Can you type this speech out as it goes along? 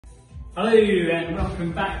Hello and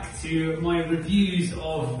welcome back to my reviews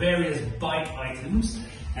of various bike items.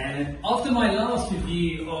 And after my last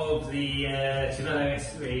review of the Chevelle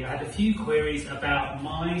SC3, I had a few queries about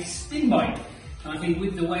my spin bike. And I think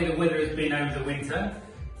with the way the weather has been over the winter,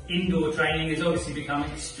 indoor training has obviously become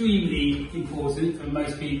extremely important for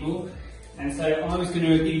most people. And so I was going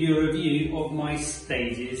to give you a review of my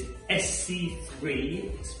Stages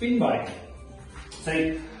SC3 spin bike.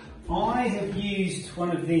 So I have used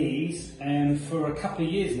one of these for a couple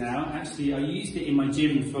of years now. Actually, I used it in my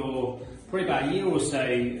gym for probably about a year or so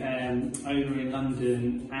over in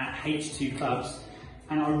London at H2 clubs,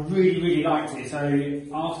 and I really liked it. So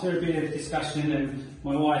after a bit of discussion, and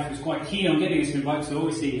my wife was quite keen on getting a spin bike, so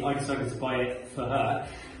obviously I decided to buy it for her.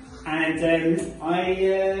 And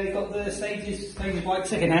I got the Stages bike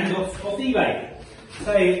second-hand off eBay.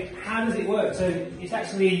 So how does it work? So it's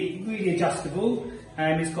actually really adjustable.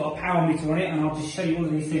 It's got a power meter on it, and I'll just show you all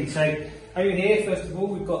of these things. So over here, first of all,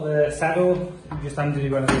 we've got the saddle. You just undo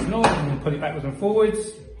one of these knobs and then pull it backwards and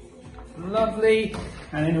forwards. Lovely.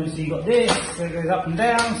 And then obviously you've got this, so it goes up and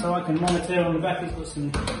down, so I can monitor on the back. It's got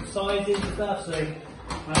some sizes and stuff, so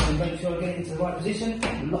I can make sure I get it into the right position,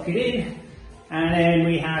 lock it in. And then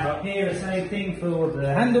we have up here the same thing for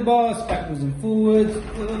the handlebars, backwards and forwards. There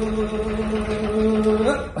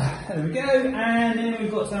we go. And then we've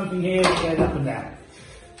got something here that goes up and down.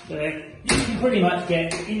 So you can pretty much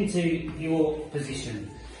get into your position.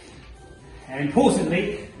 And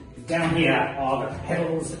importantly, down here are the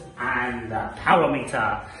pedals and the power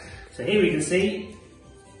meter. So here we can see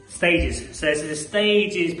Stages. So this is a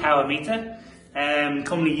Stages power meter.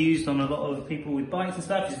 Commonly used on a lot of people with bikes and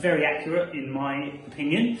stuff. It's very accurate in my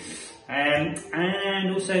opinion.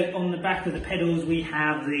 And also on the back of the pedals we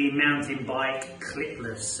have the mountain bike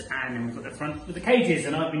clipless, and then we've got the front with the cages,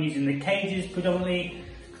 and I've been using the cages predominantly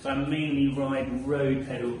because I mainly ride road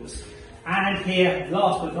pedals. And here,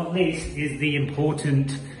 last but not least, is the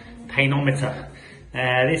important painometer.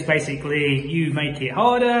 This basically, you make it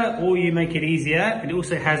harder or you make it easier. It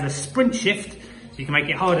also has a sprint shift, so you can make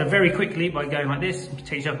it harder very quickly by going like this. It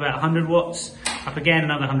takes you up about 100 watts, up again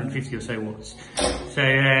another 150 or so watts. So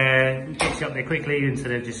it gets you up there quickly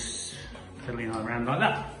instead of just pedaling around like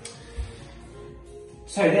that.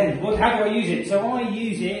 So then, how do I use it? So I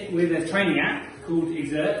use it with a training app called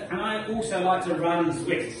Exert, and I also like to run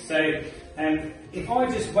Zwift. So if I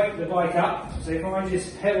just wake the bike up, so if I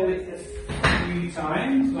just pedal it a few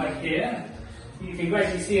times, like here, you can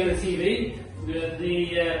gradually see on the TV,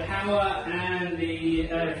 the power and the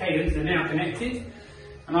cadence are now connected,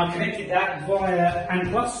 and I've connected that via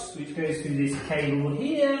AND+, which goes through this cable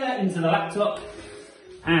here into the laptop,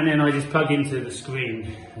 and then I just plug into the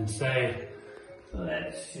screen. And so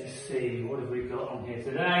let's just see, what have we got on here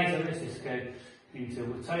today? So let's just go into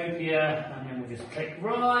Utopia, and then we'll just click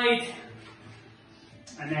ride,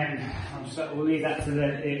 and then we'll leave that to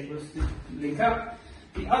the link up.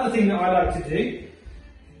 The other thing that I like to do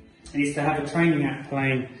is to have a training app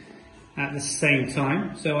playing at the same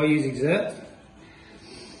time. So I use Exert,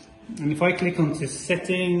 and if I click onto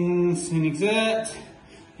settings in Exert,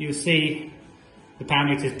 you'll see the power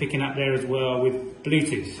meter is picking up there as well with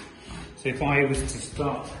Bluetooth. So if I was to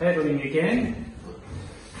start pedaling again,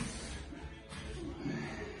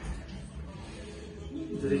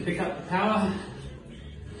 does it pick up the power?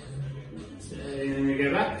 So then we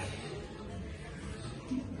go back.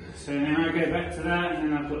 So now I go back to that, and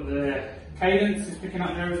then I've got the cadence is picking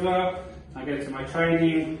up there as well. I go to my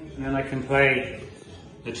training, and then I can play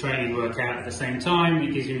the training workout at the same time.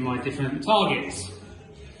 It gives me my different targets.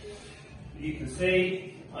 You can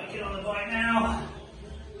see, I get on the bike now.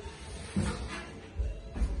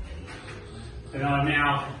 So I've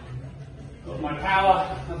now got my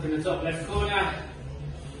power up in the top left corner.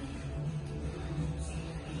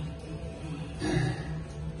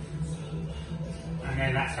 And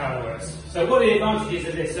then that's how it works. So what are the advantages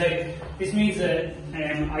of this? So this means that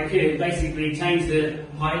I can basically change the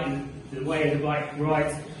height and the way the bike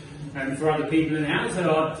rides for other people in the house.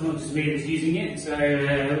 So it's not just me that's using it, so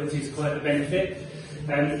which is quite a benefit.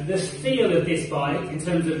 The feel of this bike, in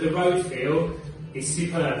terms of the road feel, is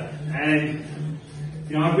superb. And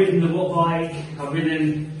I've ridden the watt bike, I've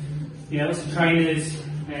ridden lots of trainers,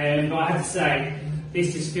 but I have to say,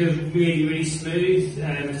 this just feels really smooth,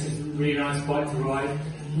 and it's just a really nice bike to ride.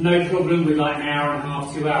 No problem with like an hour and a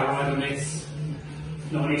half, 2 hour ride on this,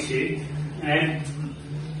 not an issue.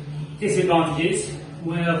 Disadvantages,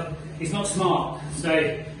 well, it's not smart. So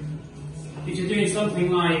if you're doing something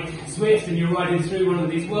like Zwift and you're riding through one of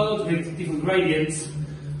these worlds with different gradients,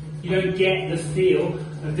 you don't get the feel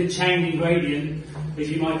of the changing gradient as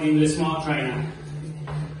you might do with a smart trainer.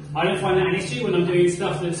 I don't find that an issue when I'm doing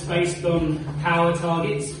stuff that's based on power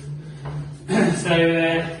targets. So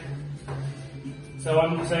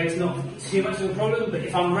it's not too much of a problem, but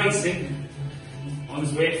if I'm racing on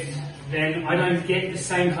Zwift, then I don't get the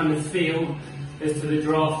same kind of feel as to the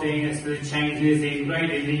drafting, as to the changes, the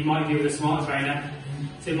grading that you might do with a smart trainer.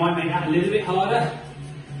 So it might make that a little bit harder,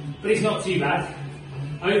 but it's not too bad.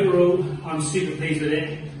 Overall, I'm super pleased with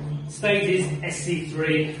it. Stages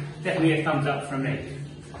SC3, definitely a thumbs up from me.